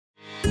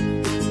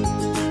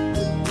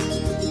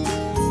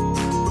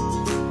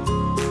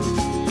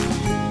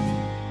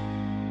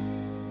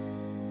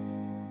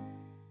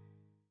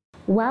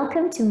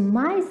Welcome to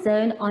My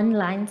Zone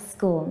Online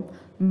School.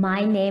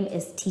 My name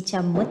is Teacher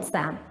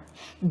Mutsa.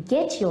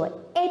 Get your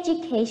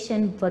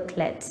education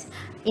booklet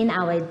in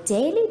our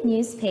daily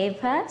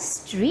newspaper,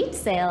 street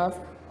sales,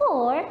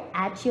 or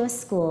at your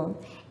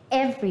school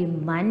every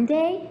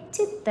Monday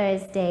to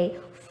Thursday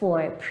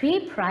for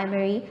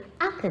pre-primary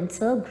up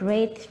until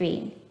grade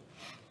 3.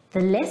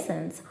 The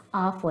lessons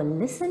are for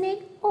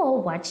listening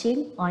or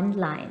watching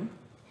online.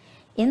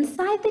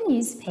 Inside the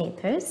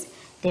newspapers,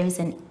 there is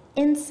an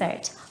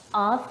insert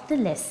of the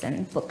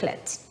lesson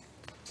booklet.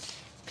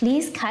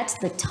 Please cut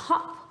the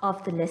top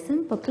of the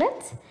lesson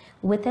booklet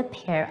with a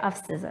pair of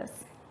scissors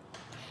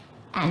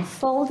and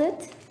fold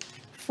it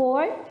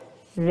for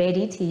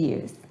ready to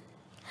use.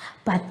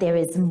 But there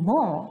is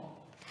more.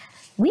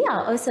 We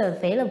are also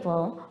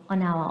available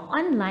on our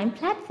online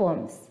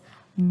platforms,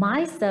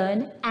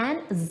 MyZone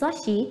and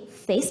Zoshi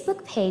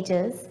Facebook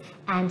pages,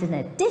 and in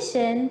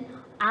addition,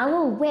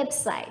 our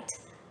website,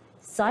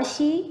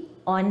 Zoshi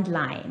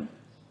Online.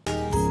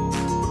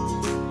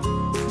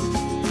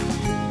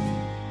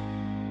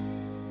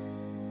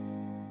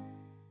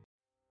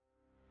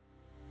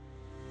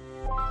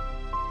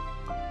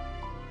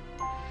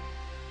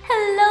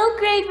 Hello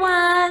grade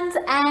 1s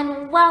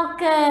and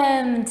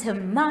welcome to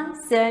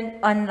MyZone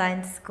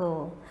Online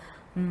School.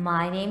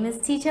 My name is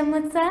Teacher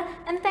Mutsa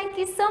and thank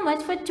you so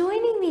much for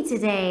joining me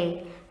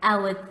today.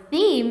 Our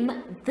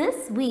theme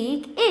this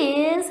week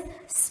is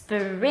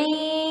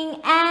spring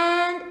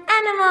and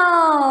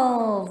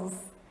animals.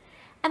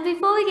 And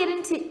before we get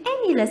into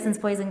any lessons,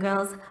 boys and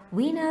girls,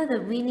 we know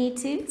that we need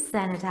to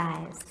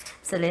sanitize.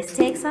 So let's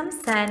take some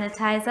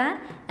sanitizer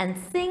and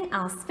sing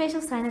our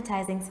special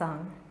sanitizing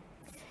song.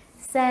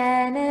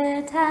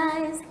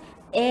 Sanitize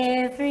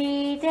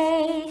every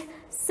day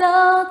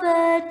so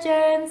the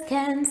germs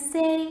can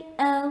stay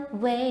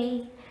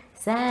away.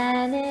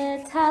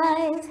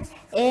 Sanitize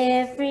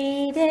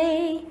every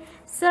day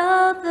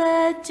so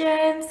the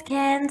germs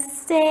can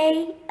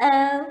stay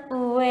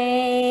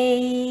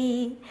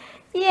away.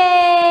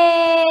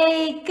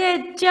 Yay!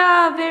 Good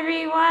job,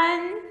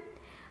 everyone!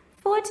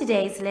 For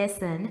today's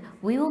lesson,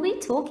 we will be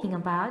talking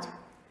about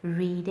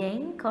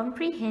reading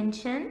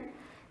comprehension,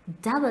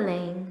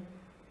 doubling,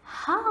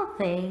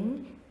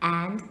 halving,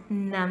 and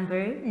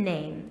number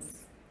names.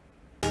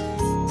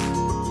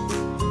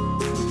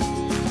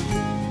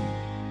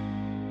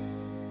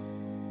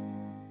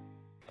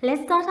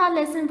 Let's start our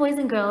lesson, boys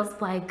and girls,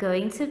 by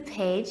going to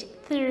page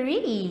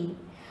 3.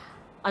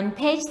 On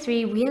page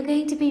 3, we are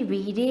going to be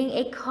reading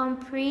a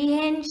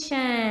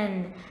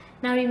comprehension.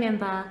 Now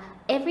remember,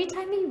 every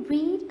time we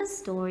read a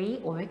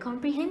story or a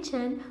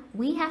comprehension,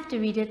 we have to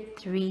read it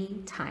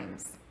 3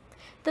 times.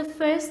 The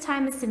first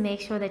time is to make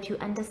sure that you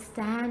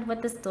understand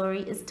what the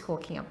story is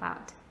talking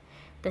about.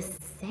 The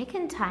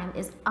second time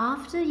is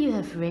after you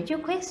have read your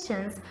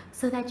questions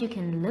so that you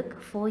can look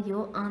for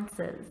your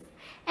answers.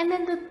 And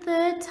then the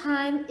third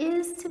time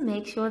is to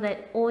make sure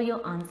that all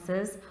your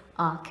answers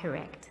are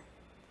correct.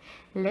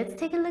 Let's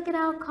take a look at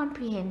our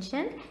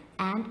comprehension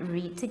and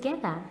read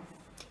together.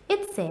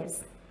 It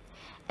says,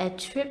 a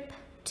trip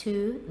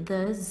to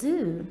the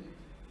zoo.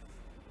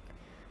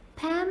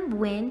 Pam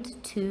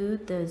went to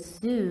the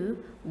zoo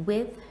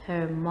with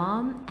her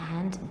mom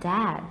and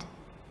dad.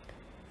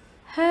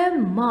 Her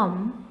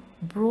mom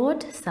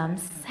brought some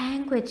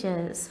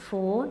sandwiches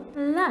for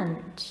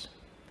lunch.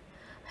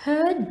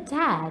 Her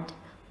dad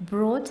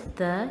brought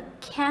the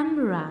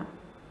camera.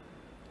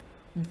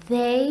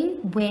 They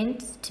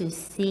went to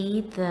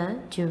see the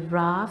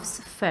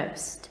giraffes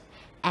first,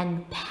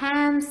 and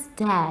Pam's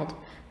dad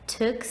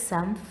took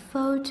some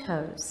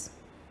photos.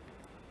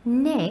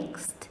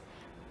 Next,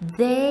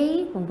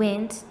 they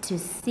went to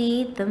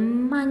see the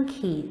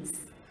monkeys.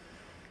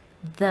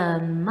 The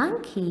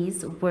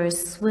monkeys were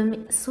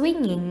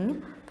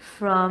swinging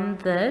from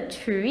the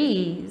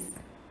trees.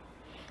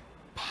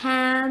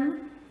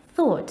 Pam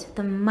thought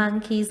the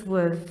monkeys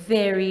were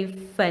very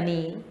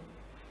funny.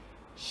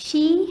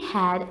 She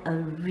had a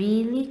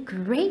really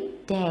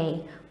great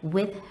day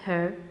with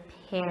her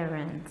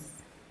parents.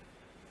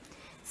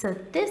 So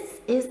this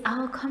is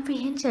our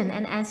comprehension,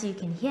 and as you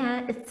can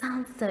hear, it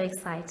sounds so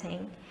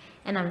exciting.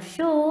 And I'm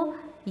sure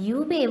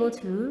you'll be able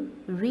to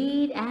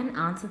read and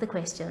answer the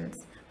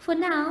questions. For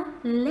now,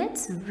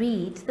 let's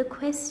read the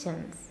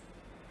questions.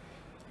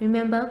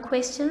 Remember,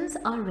 questions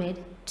are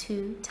read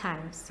 2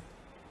 times.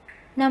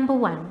 Number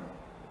 1.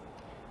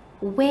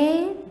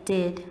 Where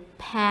did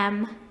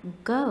Pam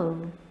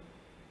go?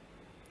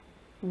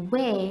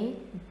 Where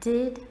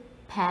did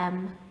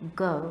Pam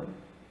go?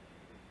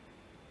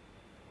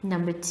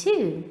 Number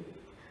 2.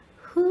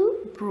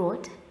 Who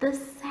brought the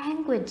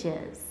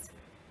sandwiches?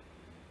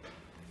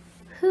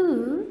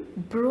 Who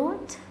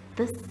brought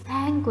the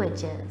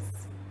sandwiches?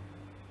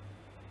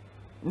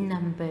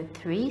 Number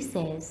 3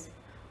 says,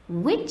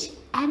 which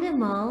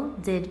animal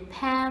did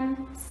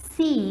Pam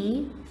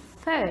see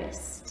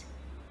first?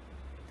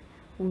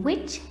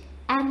 Which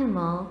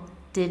animal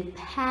did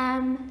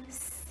Pam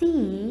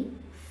see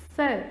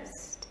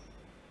first?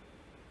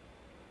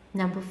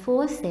 Number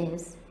 4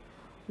 says,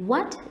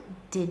 What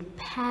did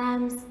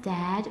Pam's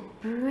dad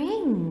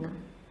bring?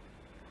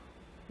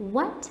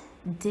 What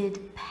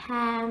did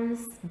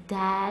Pam's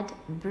dad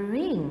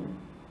bring?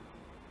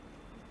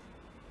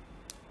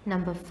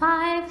 Number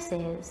 5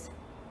 says,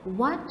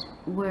 what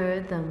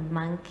were the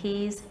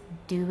monkeys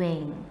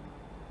doing?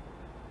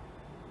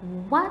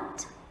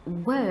 What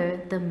were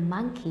the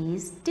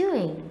monkeys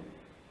doing?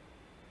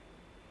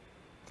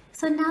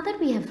 So now that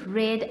we have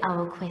read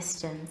our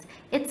questions,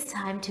 it's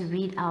time to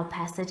read our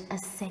passage a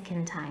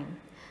second time.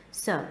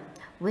 So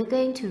we're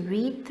going to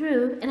read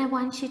through and I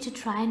want you to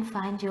try and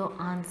find your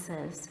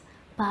answers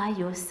by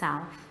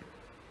yourself.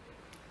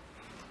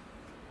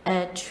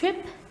 A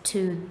trip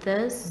to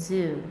the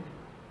zoo.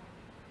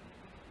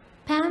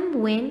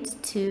 Pam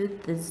went to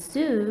the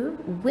zoo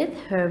with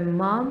her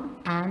mom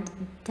and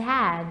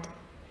dad.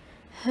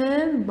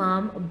 Her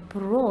mom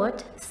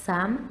brought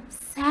some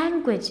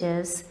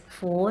sandwiches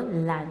for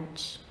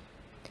lunch.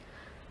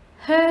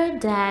 Her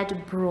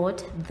dad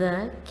brought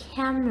the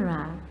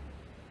camera.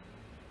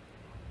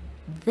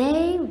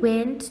 They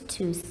went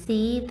to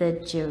see the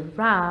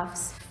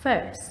giraffes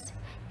first,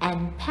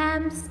 and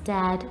Pam's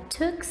dad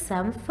took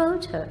some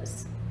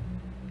photos.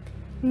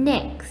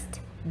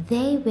 Next,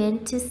 they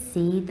went to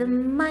see the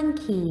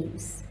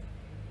monkeys.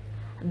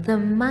 The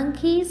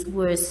monkeys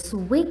were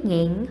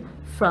swinging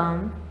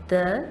from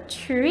the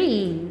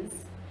trees.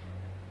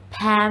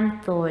 Pam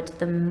thought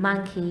the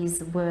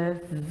monkeys were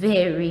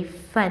very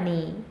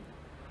funny.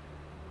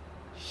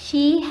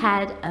 She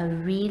had a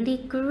really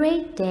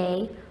great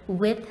day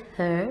with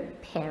her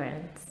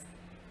parents.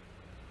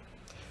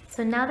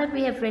 So now that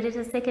we have read it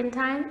a second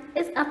time,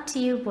 it's up to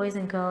you, boys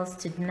and girls,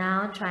 to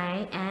now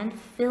try and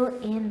fill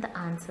in the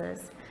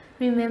answers.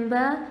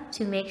 Remember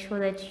to make sure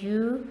that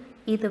you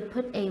either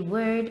put a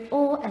word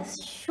or a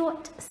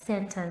short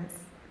sentence.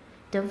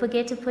 Don't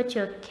forget to put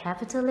your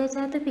capital letter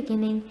at the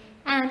beginning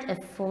and a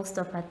full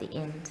stop at the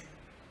end.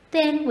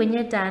 Then when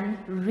you're done,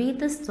 read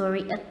the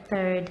story a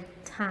third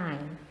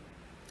time.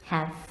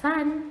 Have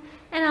fun,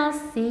 and I'll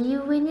see you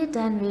when you're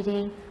done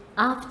reading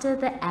after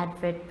the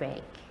advert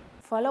break.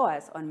 Follow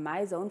us on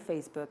MyZone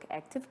Facebook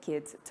Active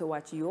Kids to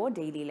watch your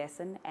daily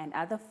lesson and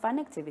other fun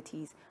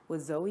activities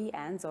with Zoe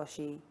and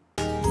Zoshi.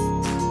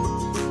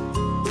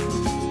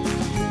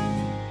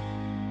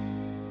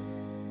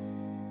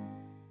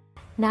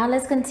 Now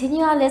let's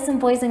continue our lesson,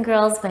 boys and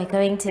girls, by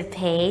going to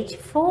page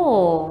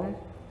 4.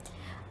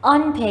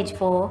 On page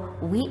 4,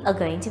 we are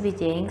going to be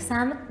doing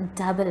some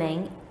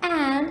doubling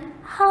and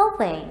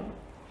halving.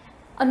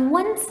 On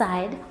one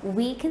side,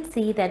 we can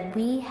see that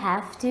we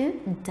have to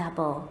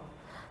double.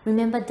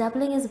 Remember,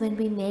 doubling is when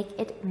we make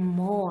it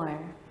more.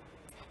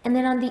 And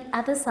then on the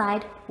other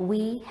side,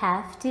 we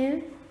have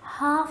to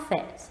half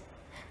it.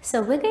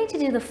 So we're going to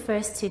do the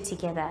first two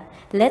together.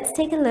 Let's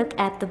take a look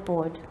at the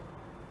board.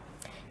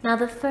 Now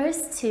the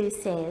first two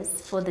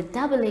says, for the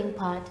doubling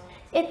part,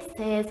 it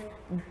says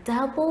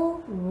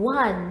double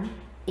 1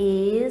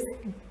 is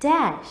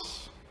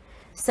dash.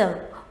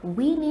 So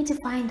we need to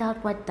find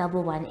out what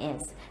double 1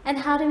 is. And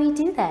how do we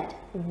do that?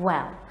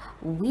 Well,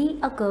 we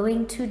are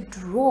going to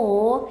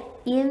draw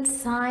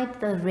inside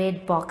the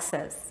red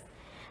boxes.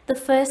 The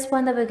first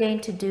one that we're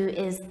going to do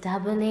is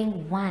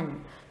doubling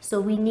 1.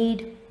 So we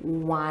need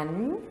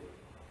 1.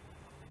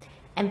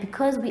 And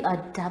because we are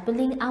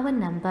doubling our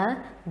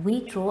number,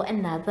 we draw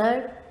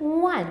another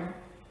 1.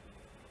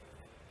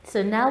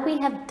 So now we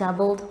have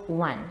doubled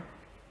 1.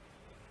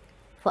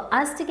 For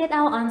us to get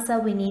our answer,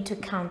 we need to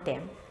count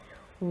them.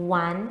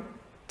 1,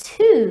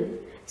 2.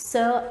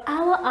 So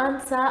our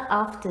answer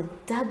after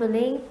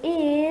doubling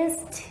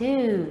is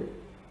 2.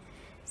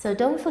 So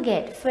don't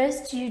forget,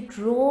 first you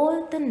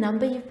draw the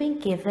number you've been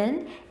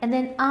given, and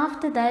then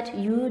after that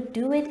you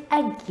do it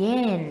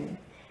again.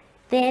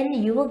 Then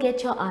you will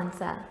get your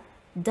answer.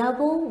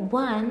 Double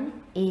 1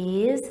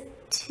 is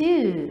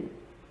 2.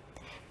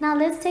 Now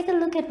let's take a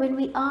look at when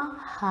we are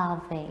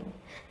halving.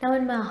 Now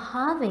when we're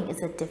halving,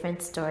 it's a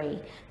different story.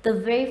 The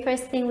very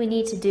first thing we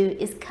need to do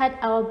is cut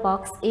our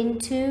box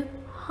into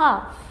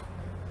half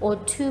or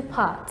 2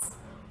 parts.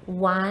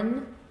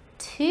 1,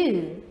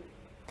 2.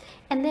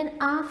 And then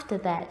after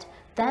that,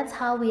 that's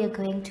how we are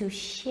going to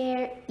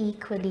share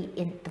equally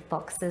in the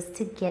boxes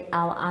to get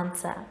our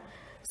answer.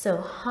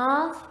 So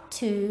half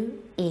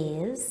 2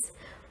 is,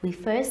 we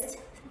first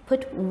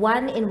put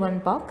 1 in one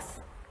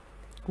box.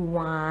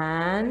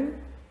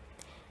 1,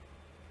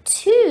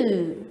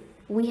 2.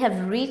 We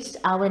have reached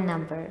our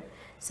number.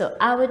 So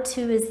our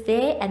 2 is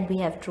there and we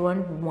have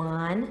drawn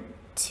 1,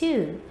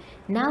 2.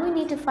 Now we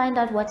need to find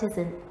out what is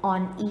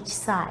on each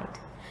side.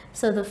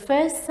 So the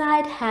first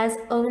side has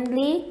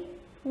only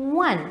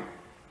 1.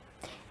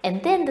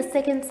 And then the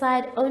second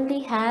side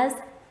only has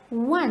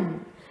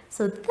 1.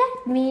 So that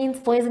means,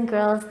 boys and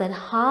girls, that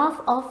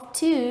half of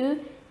 2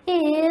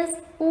 is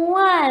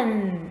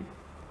 1.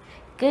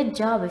 Good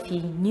job if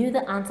you knew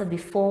the answer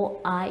before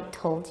I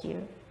told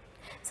you.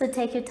 So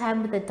take your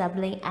time with the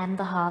doubling and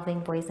the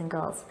halving, boys and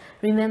girls.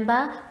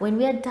 Remember, when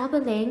we are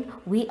doubling,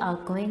 we are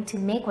going to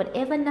make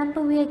whatever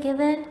number we are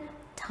given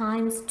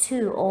times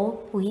 2, or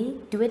we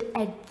do it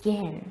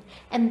again.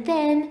 And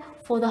then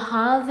For the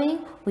halving,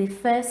 we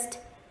first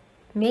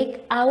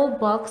make our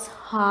box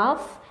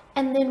half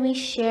and then we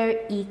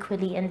share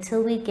equally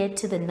until we get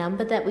to the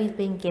number that we've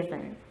been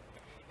given.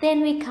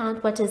 Then we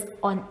count what is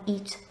on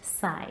each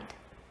side.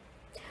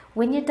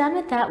 When you're done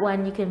with that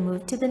one, you can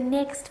move to the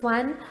next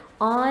one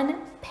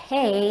on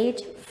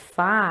page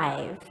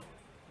 5.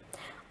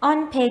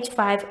 On page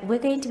 5, we're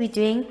going to be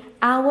doing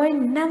our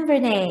number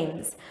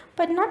names,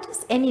 but not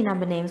just any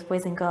number names,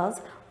 boys and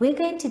girls. We're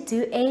going to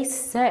do a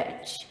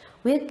search.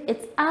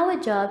 It's our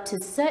job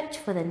to search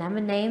for the number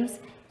names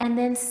and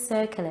then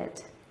circle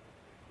it.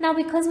 Now,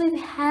 because we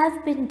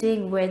have been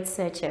doing word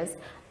searches,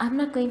 I'm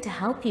not going to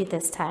help you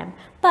this time,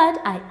 but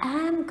I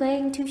am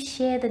going to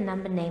share the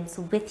number names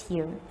with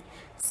you.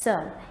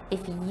 So,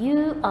 if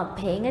you are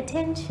paying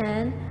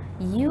attention,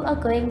 you are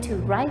going to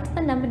write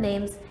the number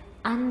names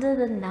under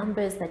the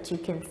numbers that you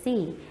can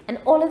see, and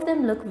all of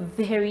them look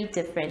very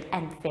different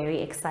and very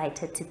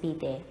excited to be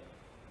there.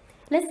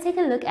 Let's take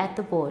a look at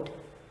the board.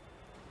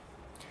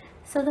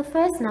 So the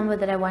first number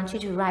that I want you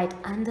to write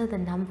under the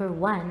number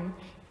 1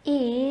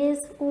 is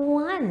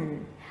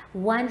 1.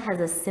 1 has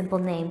a simple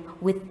name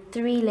with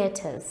 3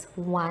 letters.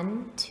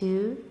 1,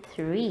 2,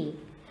 3.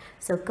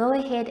 So go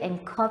ahead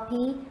and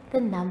copy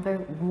the number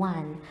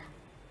 1.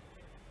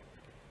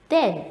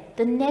 Then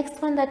the next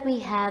one that we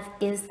have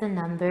is the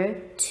number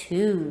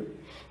 2.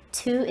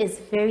 2 is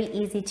very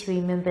easy to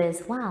remember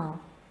as well.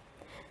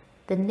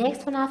 The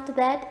next one after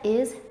that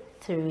is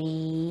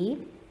 3,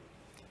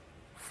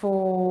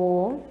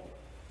 4,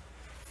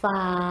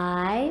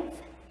 5,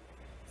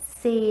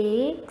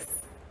 6,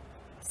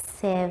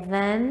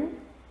 7,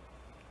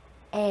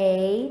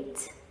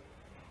 8,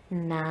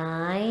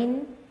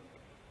 9,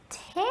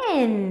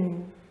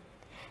 10.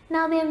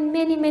 Now there are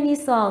many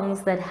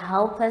songs that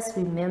help us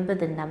remember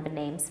the number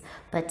names,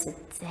 but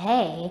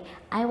today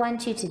I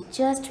want you to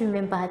just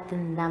remember the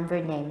number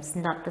names,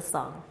 not the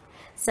song.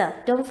 So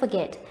don't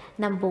forget,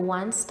 number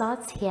 1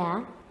 starts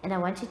here, and I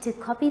want you to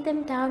copy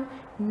them down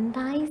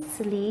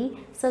nicely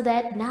so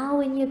that now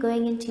when you're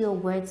going into your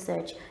word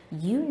search,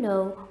 you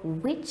know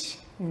which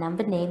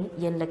number name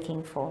you're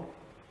looking for.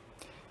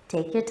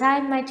 Take your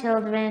time, my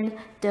children,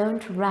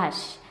 don't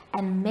rush,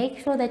 and make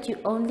sure that you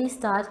only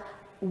start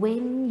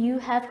when you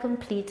have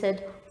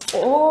completed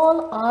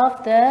all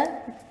of the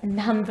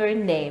number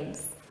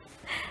names.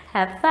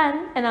 Have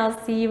fun, and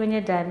I'll see you when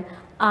you're done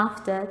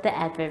after the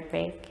advert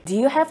break. Do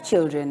you have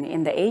children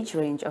in the age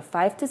range of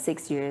 5 to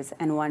 6 years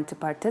and want to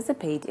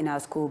participate in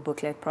our school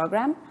booklet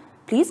program?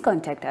 Please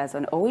contact us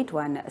on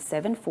 081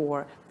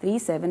 74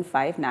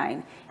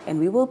 3759 and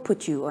we will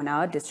put you on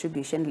our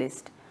distribution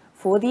list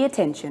for the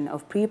attention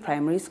of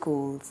pre-primary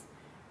schools.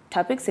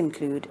 Topics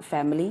include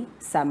family,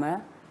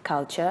 summer,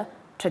 culture,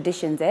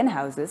 traditions and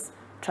houses,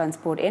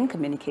 transport and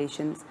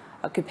communications,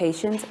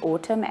 occupations,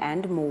 autumn,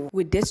 and more.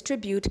 We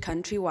distribute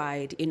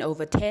countrywide in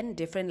over 10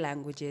 different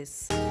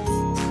languages.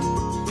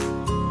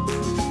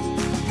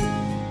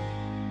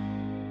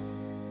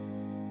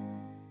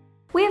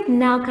 We have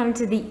now come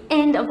to the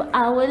end of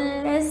our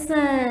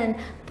lesson,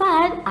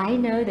 but I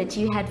know that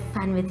you had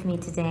fun with me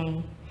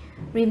today.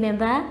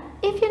 Remember,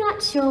 if you're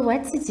not sure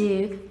what to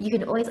do, you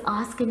can always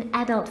ask an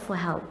adult for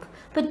help,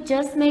 but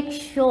just make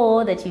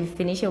sure that you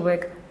finish your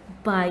work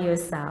by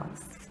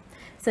yourselves.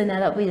 So now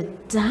that we're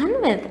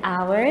done with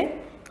our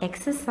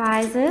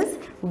exercises,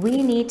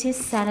 we need to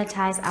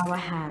sanitize our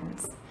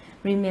hands.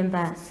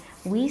 Remember,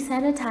 we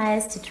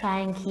sanitize to try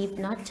and keep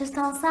not just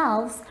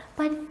ourselves,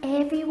 but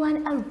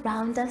everyone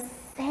around us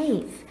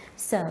safe.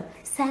 So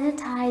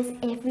sanitize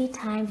every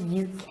time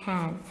you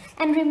can,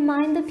 and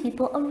remind the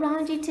people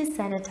around you to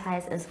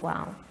sanitize as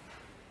well.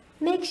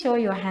 Make sure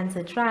your hands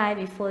are dry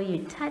before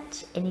you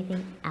touch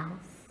anything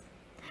else.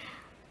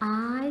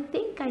 I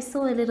think I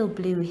saw a little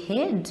blue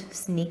head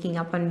sneaking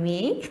up on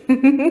me.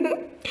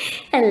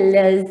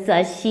 Hello,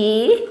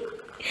 Sashi.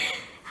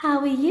 How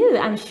are you?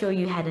 I'm sure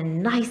you had a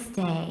nice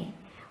day.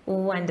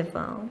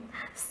 Wonderful.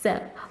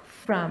 So,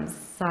 from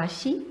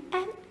Sashi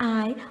and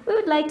I, we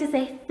would like to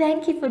say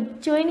thank you for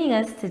joining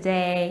us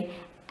today,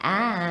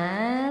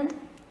 and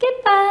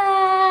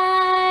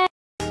goodbye.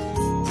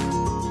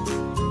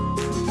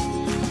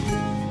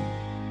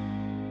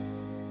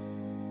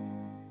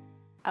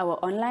 Our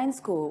online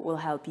school will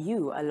help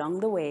you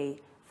along the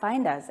way.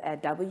 Find us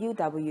at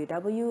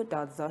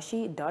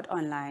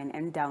www.zoshi.online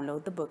and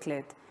download the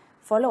booklet.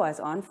 Follow us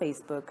on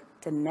Facebook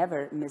to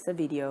never miss a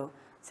video.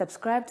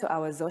 Subscribe to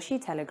our Zoshi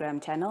Telegram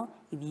channel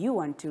if you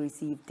want to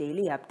receive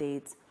daily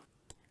updates.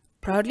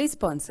 Proudly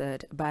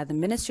sponsored by the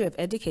Ministry of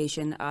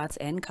Education, Arts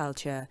and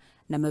Culture,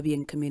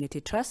 Namibian Community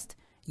Trust,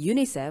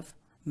 UNICEF,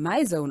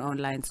 My Zone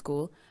Online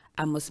School,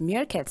 Amos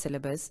Meerkat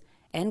Syllabus,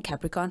 and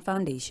Capricorn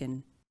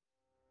Foundation.